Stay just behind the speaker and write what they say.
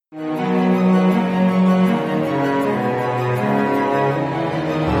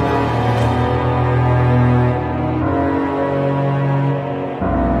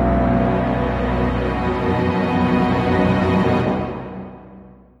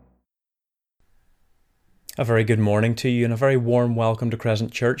A very good morning to you and a very warm welcome to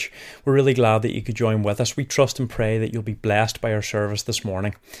Crescent Church. We're really glad that you could join with us. We trust and pray that you'll be blessed by our service this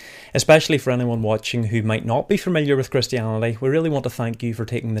morning. Especially for anyone watching who might not be familiar with Christianity, we really want to thank you for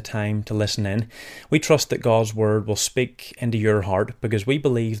taking the time to listen in. We trust that God's Word will speak into your heart because we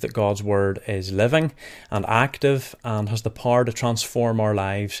believe that God's Word is living and active and has the power to transform our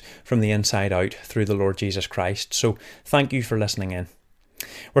lives from the inside out through the Lord Jesus Christ. So thank you for listening in.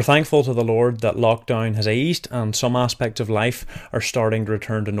 We're thankful to the Lord that lockdown has eased and some aspects of life are starting to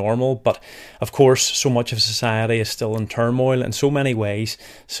return to normal, but of course so much of society is still in turmoil in so many ways,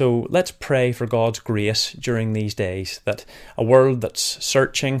 so let's pray for God's grace during these days, that a world that's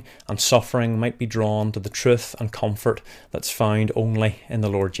searching and suffering might be drawn to the truth and comfort that's found only in the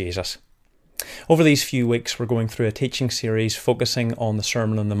Lord Jesus. Over these few weeks, we're going through a teaching series focusing on the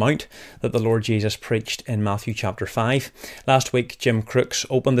Sermon on the Mount that the Lord Jesus preached in Matthew chapter 5. Last week, Jim Crooks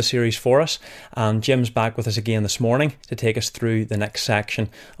opened the series for us, and Jim's back with us again this morning to take us through the next section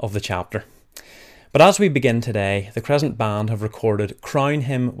of the chapter. But as we begin today, the Crescent Band have recorded Crown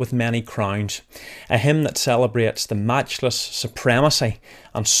Him with Many Crowns, a hymn that celebrates the matchless supremacy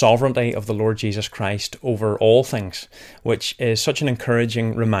and sovereignty of the Lord Jesus Christ over all things, which is such an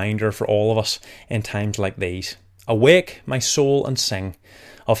encouraging reminder for all of us in times like these. Awake, my soul, and sing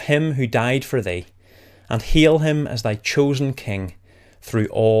of Him who died for thee, and hail Him as thy chosen King through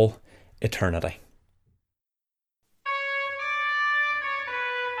all eternity.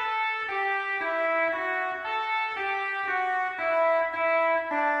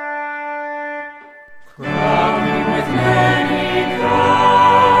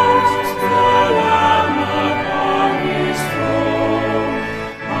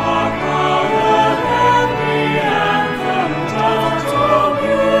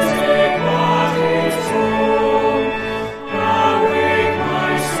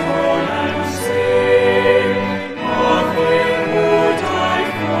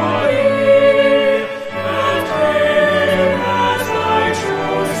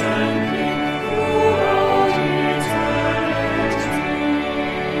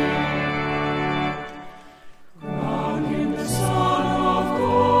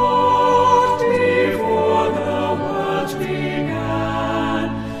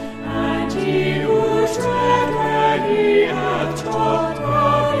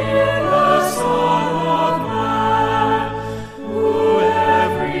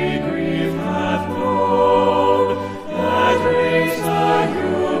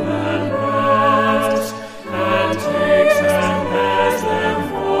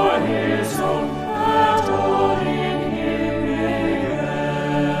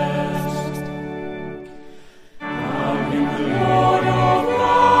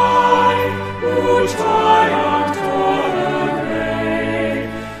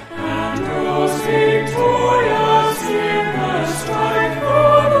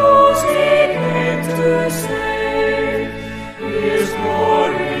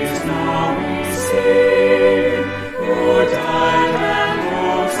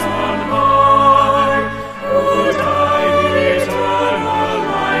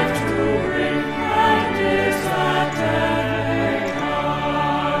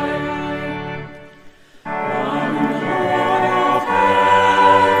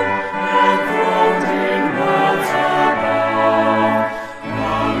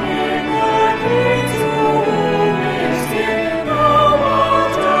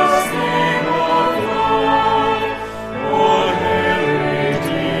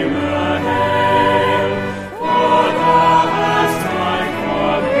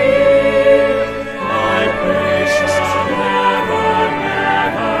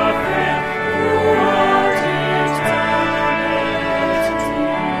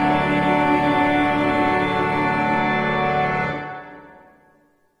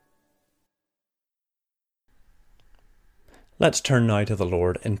 Let's turn now to the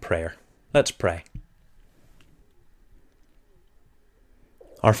Lord in prayer. Let's pray.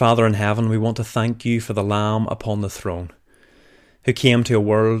 Our Father in heaven, we want to thank you for the Lamb upon the throne, who came to a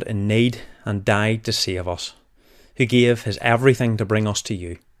world in need and died to save us, who gave his everything to bring us to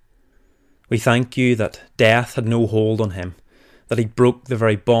you. We thank you that death had no hold on him, that he broke the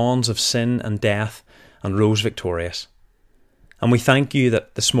very bonds of sin and death and rose victorious. And we thank you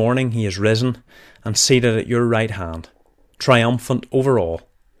that this morning he is risen and seated at your right hand, triumphant over all,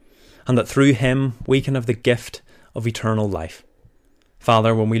 and that through him we can have the gift of eternal life.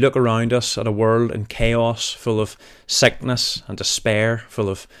 Father, when we look around us at a world in chaos, full of sickness and despair, full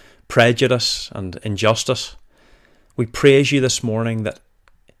of prejudice and injustice, we praise you this morning that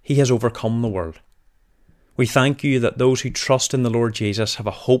he has overcome the world. We thank you that those who trust in the Lord Jesus have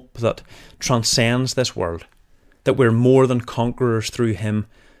a hope that transcends this world, that we're more than conquerors through him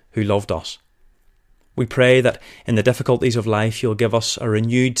who loved us. We pray that in the difficulties of life you'll give us a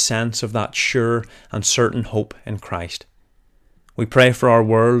renewed sense of that sure and certain hope in Christ. We pray for our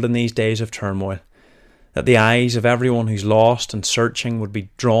world in these days of turmoil, that the eyes of everyone who's lost and searching would be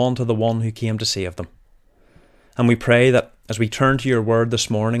drawn to the one who came to save them. And we pray that as we turn to your word this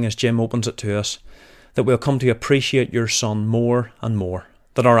morning, as Jim opens it to us, that we'll come to appreciate your Son more and more,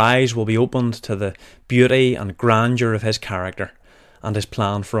 that our eyes will be opened to the beauty and grandeur of his character and his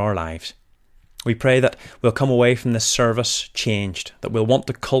plan for our lives. We pray that we'll come away from this service changed, that we'll want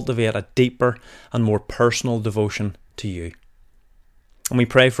to cultivate a deeper and more personal devotion to you. And we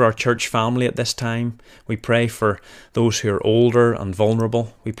pray for our church family at this time. We pray for those who are older and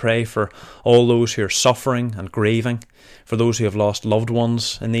vulnerable. We pray for all those who are suffering and grieving, for those who have lost loved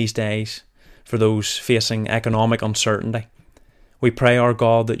ones in these days, for those facing economic uncertainty. We pray, our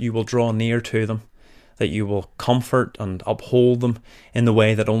God, that you will draw near to them, that you will comfort and uphold them in the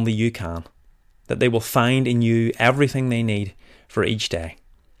way that only you can, that they will find in you everything they need for each day.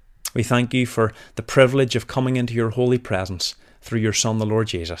 We thank you for the privilege of coming into your holy presence through your Son, the Lord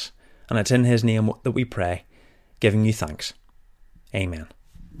Jesus. And it's in his name that we pray, giving you thanks. Amen.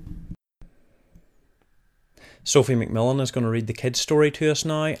 Sophie McMillan is going to read the kids' story to us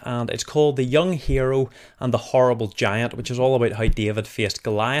now, and it's called The Young Hero and the Horrible Giant, which is all about how David faced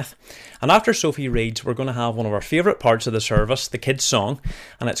Goliath. And after Sophie reads, we're going to have one of our favourite parts of the service, the kids' song,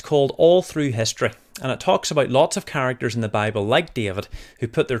 and it's called All Through History. And it talks about lots of characters in the Bible like David who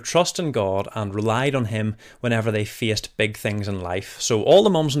put their trust in God and relied on him whenever they faced big things in life. So all the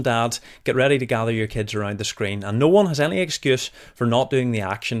mums and dads, get ready to gather your kids around the screen, and no one has any excuse for not doing the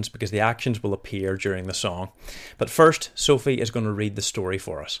actions, because the actions will appear during the song. But first, Sophie is going to read the story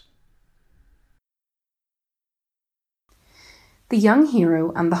for us. The Young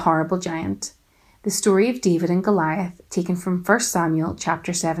Hero and the Horrible Giant. The story of David and Goliath, taken from 1 Samuel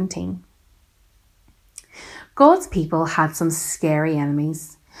chapter 17. God's people had some scary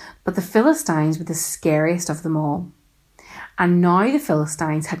enemies, but the Philistines were the scariest of them all. And now the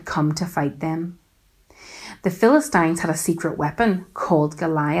Philistines had come to fight them. The Philistines had a secret weapon called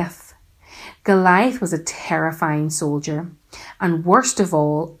Goliath. Goliath was a terrifying soldier, and worst of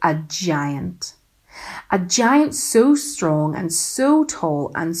all, a giant. A giant so strong and so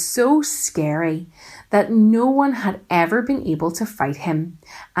tall and so scary that no one had ever been able to fight him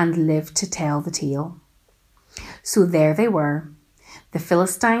and live to tell the tale. So there they were, the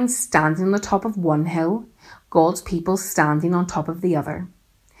Philistines standing on the top of one hill, God's people standing on top of the other.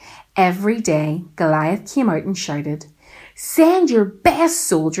 Every day Goliath came out and shouted, "Send your best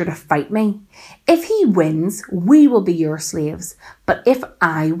soldier to fight me. If he wins, we will be your slaves. But if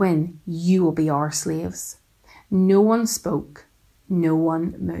I win, you will be our slaves." No one spoke. No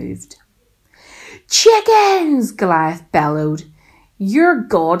one moved. "Chickens!" Goliath bellowed. "Your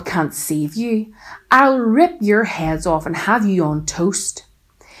God can't save you. I'll rip your heads off and have you on toast."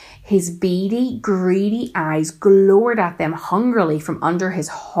 His beady, greedy eyes glowered at them hungrily from under his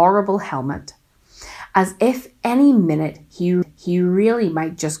horrible helmet, as if any minute he really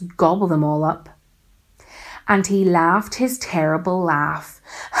might just gobble them all up. And he laughed his terrible laugh.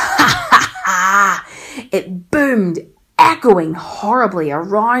 Ha ha ha! It boomed, echoing horribly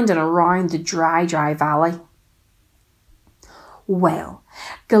around and around the dry valley. Well,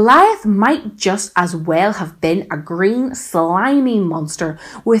 Goliath might just as well have been a green, slimy monster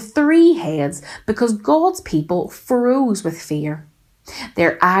with 3 heads, because God's people froze with fear.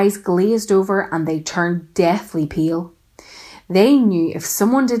 Their eyes glazed over and they turned deathly pale. They knew if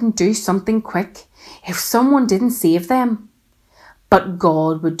someone didn't do something quick, if someone didn't save them. But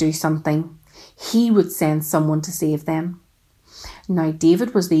God would do something. He would send someone to save them. Now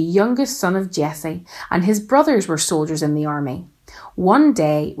David was the youngest son of Jesse, and his brothers were soldiers in the army. One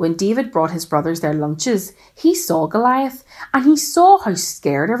day, when David brought his brothers their lunches, he saw Goliath, and he saw how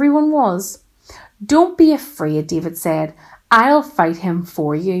scared everyone was. "Don't be afraid," David said. "I'll fight him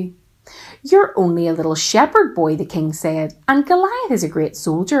for you." "You're only a little shepherd boy," the king said, "and Goliath is a great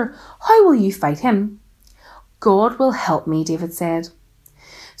soldier. How will you fight him?" "God will help me," David said.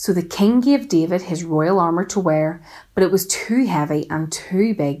 So the king gave David his royal armour to wear, but it was too heavy and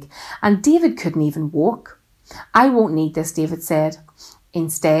too big, and David couldn't even walk. "I won't need this," David said.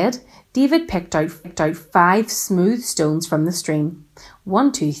 Instead, David picked out 5 smooth stones from the stream.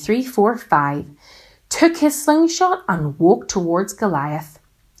 1, 2, 3, 4, 5. Took his slingshot and walked towards Goliath.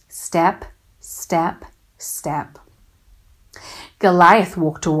 Step, step, step. Goliath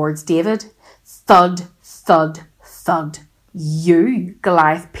walked towards David. Thud, thud, thud. "You!"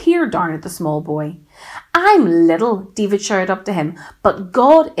 Goliath peered down at the small boy. "I'm little," David shouted up to him, "but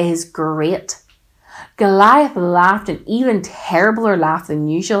God is great." Goliath laughed an even terribler laugh than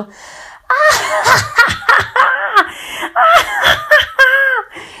usual.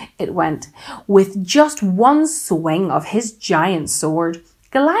 It went. With just one swing of his giant sword,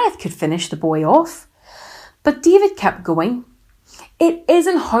 Goliath could finish the boy off. But David kept going. It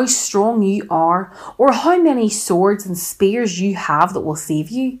isn't how strong you are or how many swords and spears you have that will save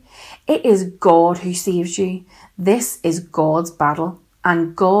you. It is God who saves you. This is God's battle,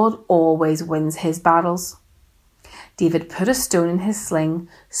 and God always wins his battles. David put a stone in his sling,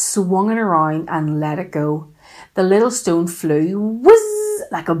 swung it around and let it go. The little stone flew whizz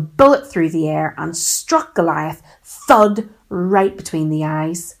like a bullet through the air and struck Goliath thud right between the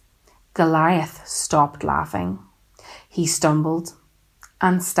eyes. Goliath stopped laughing. He stumbled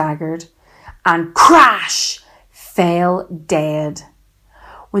and staggered and crash fell dead.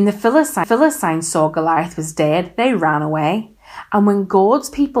 When the Philistines saw Goliath was dead, they ran away. And when God's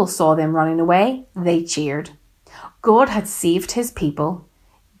people saw them running away, they cheered. God had saved his people.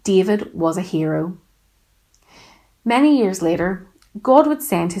 David was a hero. Many years later, God would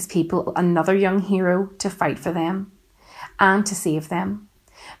send his people another young hero to fight for them and to save them.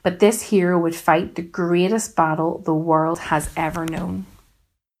 But this hero would fight the greatest battle the world has ever known.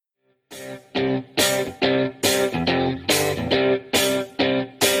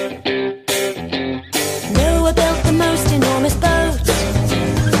 Noah built the most enormous boat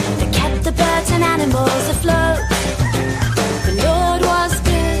that kept the birds and animals afloat. The Lord was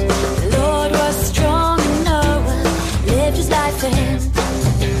good, the Lord was strong, and Noah lived his life for him.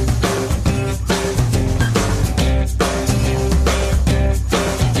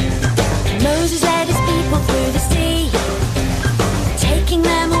 Moses led his people through the sea, taking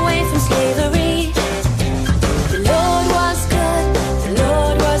them away from slavery. The Lord was good, the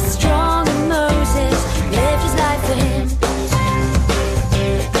Lord was strong, and Moses lived his life for him.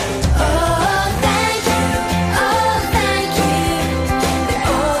 Oh, thank you, that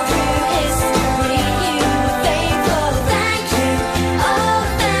all through history you were faithful. Thank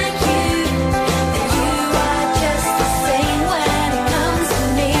you, that you are just the same when it comes to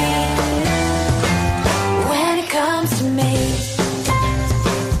me. When it comes to me.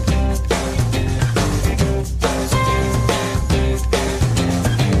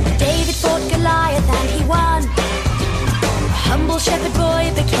 David fought Goliath and he won. A humble shepherd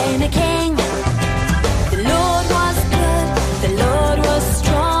boy became a king. The Lord was good, the Lord was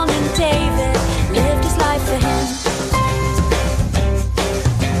strong, and David lived his life for him.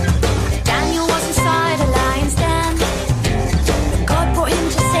 Daniel was inside a lion's den, but God brought him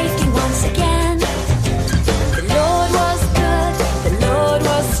to safety once again. The Lord was good, the Lord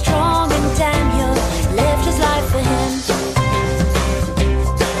was strong, and Daniel lived his life for him.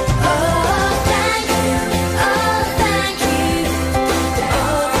 Oh, thank you, that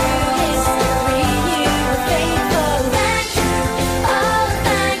all through history you were faithful. Thank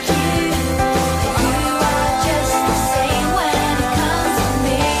you, that you are just the same when it comes to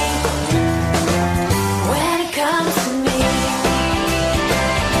me. When it comes to me.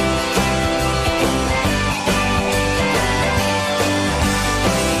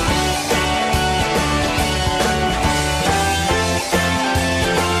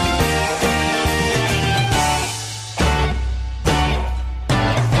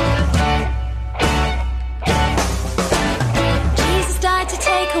 Jesus died to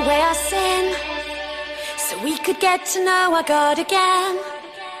take away our sin, so we could get to know our God again.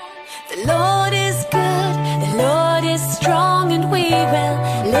 The Lord is good, the Lord is strong, and we will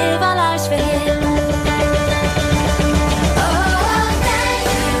live our lives for him. Oh, thank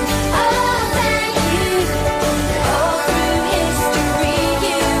you, that all through history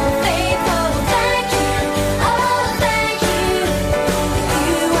you were faithful. Thank you, that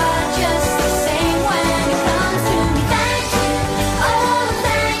you are just the same when it comes to me. Thank you,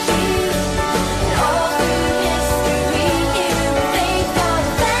 that all through history you were faithful.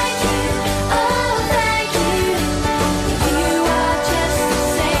 Thank you, that you are just the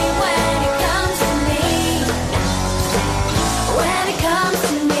same when it comes to me. When it comes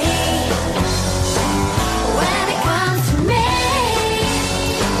to me. When it comes to me.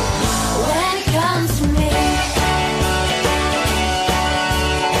 When it comes to me.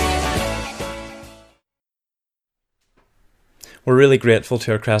 We're really grateful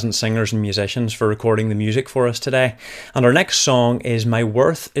to our Crescent singers and musicians for recording the music for us today. And our next song is My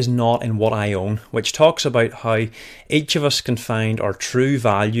Worth Is Not in What I Own, which talks about how each of us can find our true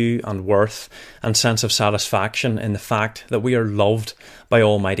value and worth and sense of satisfaction in the fact that we are loved by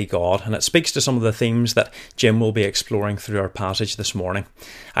Almighty God. And it speaks to some of the themes that Jim will be exploring through our passage this morning.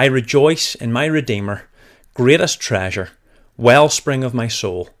 I rejoice in my Redeemer, greatest treasure, wellspring of my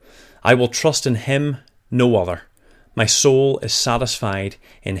soul. I will trust in him, no other. My soul is satisfied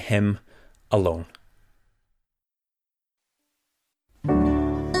in him alone.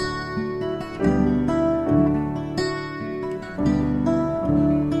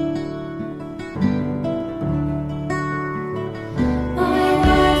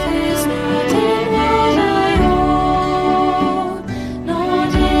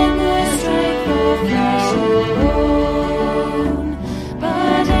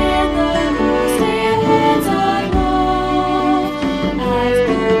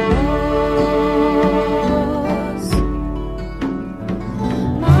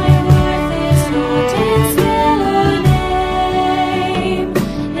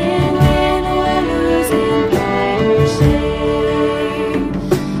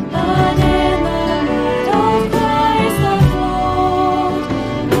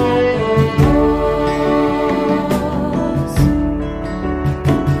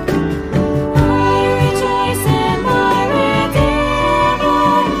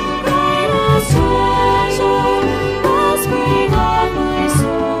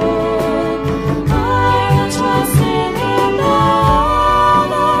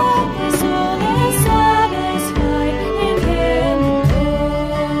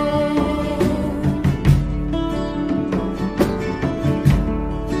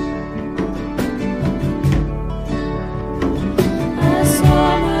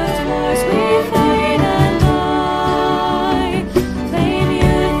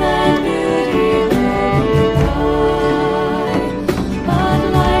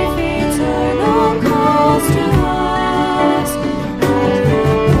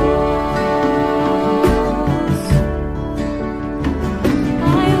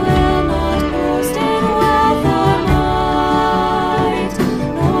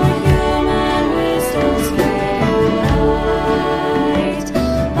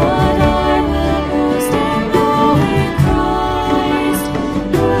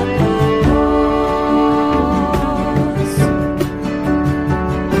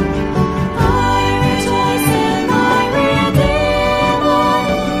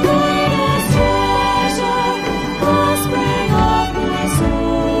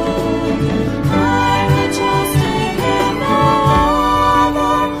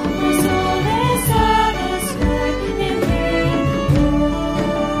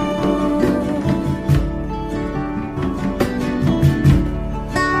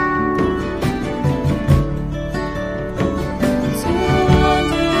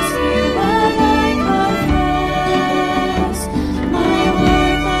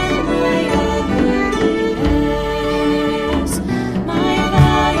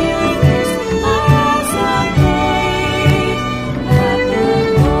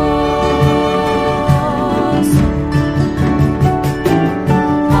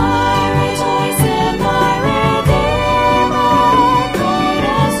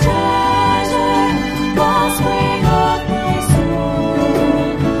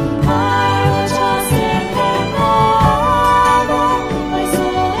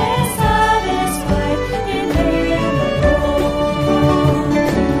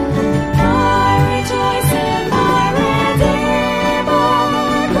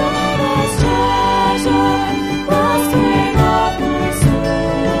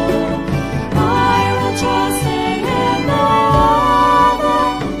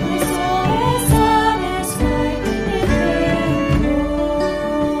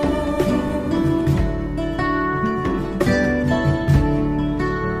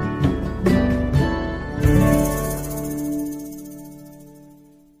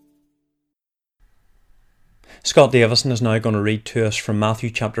 Scott Davison is now going to read to us from Matthew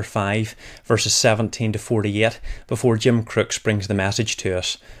chapter 5, verses 17 to 48, before Jim Crooks brings the message to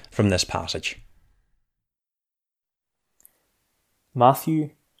us from this passage.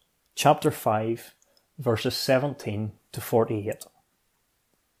 Matthew chapter 5, verses 17 to 48.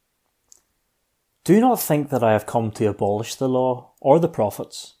 Do not think that I have come to abolish the law or the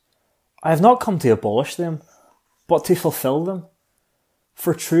prophets. I have not come to abolish them, but to fulfill them.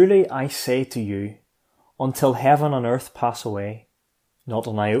 For truly I say to you, until heaven and earth pass away, not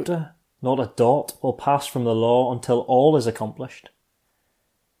an iota, not a dot will pass from the law until all is accomplished.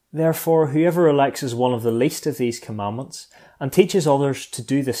 Therefore, whoever relaxes one of the least of these commandments and teaches others to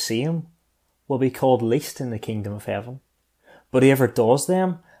do the same will be called least in the kingdom of heaven. But whoever does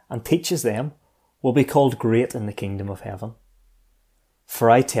them and teaches them will be called great in the kingdom of heaven.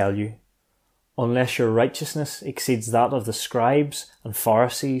 For I tell you, unless your righteousness exceeds that of the scribes and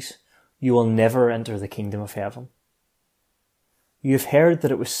Pharisees, you will never enter the kingdom of heaven. You have heard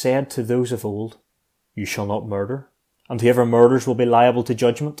that it was said to those of old, you shall not murder, and whoever murders will be liable to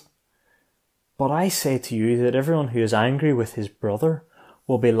judgment. But I say to you that everyone who is angry with his brother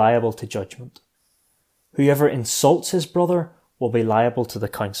will be liable to judgment. Whoever insults his brother will be liable to the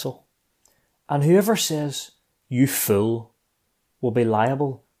council. And whoever says, "You fool," will be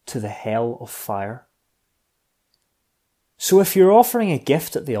liable to the hell of fire. So if you're offering a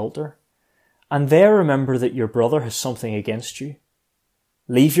gift at the altar, and there remember that your brother has something against you,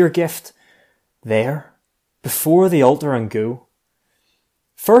 leave your gift there, before the altar, and go.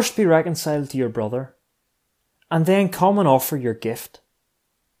 First be reconciled to your brother, and then come and offer your gift.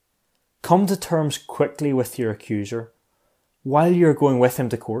 Come to terms quickly with your accuser, while you are going with him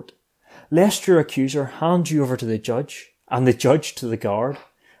to court, lest your accuser hand you over to the judge, and the judge to the guard,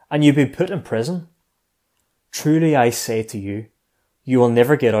 and you be put in prison. Truly I say to you, you will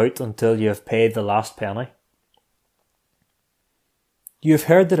never get out until you have paid the last penny. You have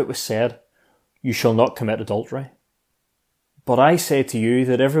heard that it was said, "You shall not commit adultery." But I say to you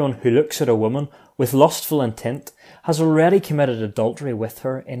that everyone who looks at a woman with lustful intent has already committed adultery with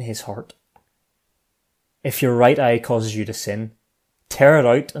her in his heart. If your right eye causes you to sin, tear it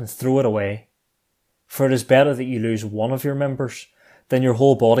out and throw it away. For it is better that you lose one of your members than your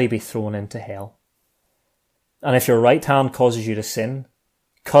whole body be thrown into hell. And if your right hand causes you to sin,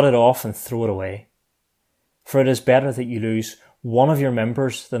 cut it off and throw it away. For it is better that you lose one of your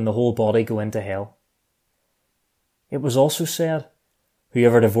members than the whole body go into hell. It was also said,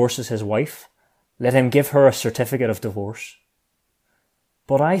 "Whoever divorces his wife, let him give her a certificate of divorce."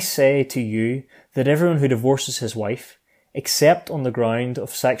 But I say to you that everyone who divorces his wife, except on the ground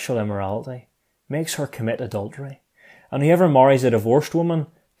of sexual immorality, makes her commit adultery, and whoever marries a divorced woman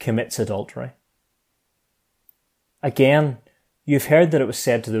commits adultery. Again, you have heard that it was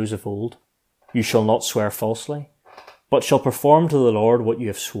said to those of old, "You shall not swear falsely, but shall perform to the Lord what you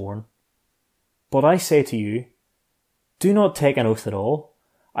have sworn." But I say to you, do not take an oath at all,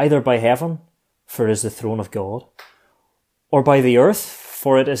 either by heaven, for it is the throne of God, or by the earth,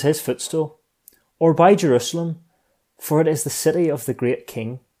 for it is his footstool, or by Jerusalem, for it is the city of the great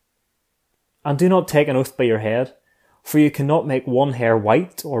King. And do not take an oath by your head, for you cannot make one hair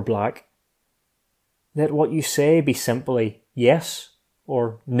white or black. Let what you say be simply yes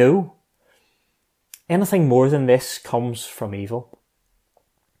or no. Anything more than this comes from evil.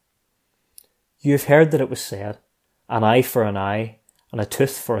 You have heard that it was said, "An eye for an eye, and a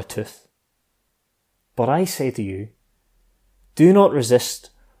tooth for a tooth." But I say to you, do not resist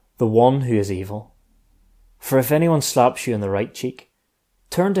the one who is evil. For if anyone slaps you on the right cheek,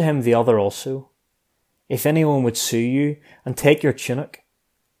 turn to him the other also. If anyone would sue you and take your tunic,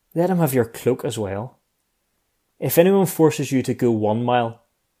 let him have your cloak as well. If anyone forces you to go 1 mile,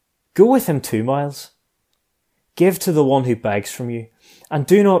 go with him 2 miles. Give to the one who begs from you, and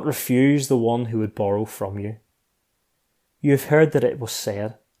do not refuse the one who would borrow from you. You have heard that it was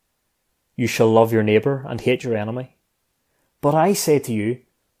said, "You shall love your neighbour and hate your enemy." But I say to you,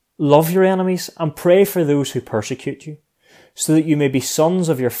 love your enemies and pray for those who persecute you, so that you may be sons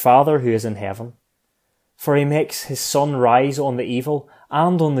of your Father who is in heaven. For he makes his sun rise on the evil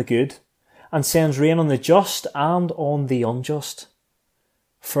and on the good, and sends rain on the just and on the unjust.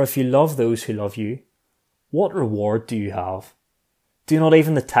 For if you love those who love you, what reward do you have? Do not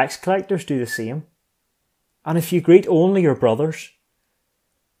even the tax collectors do the same? And if you greet only your brothers,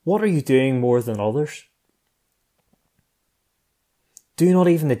 what are you doing more than others? Do not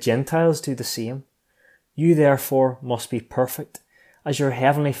even the Gentiles do the same? You therefore must be perfect, as your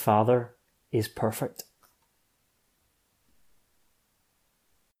heavenly Father is perfect.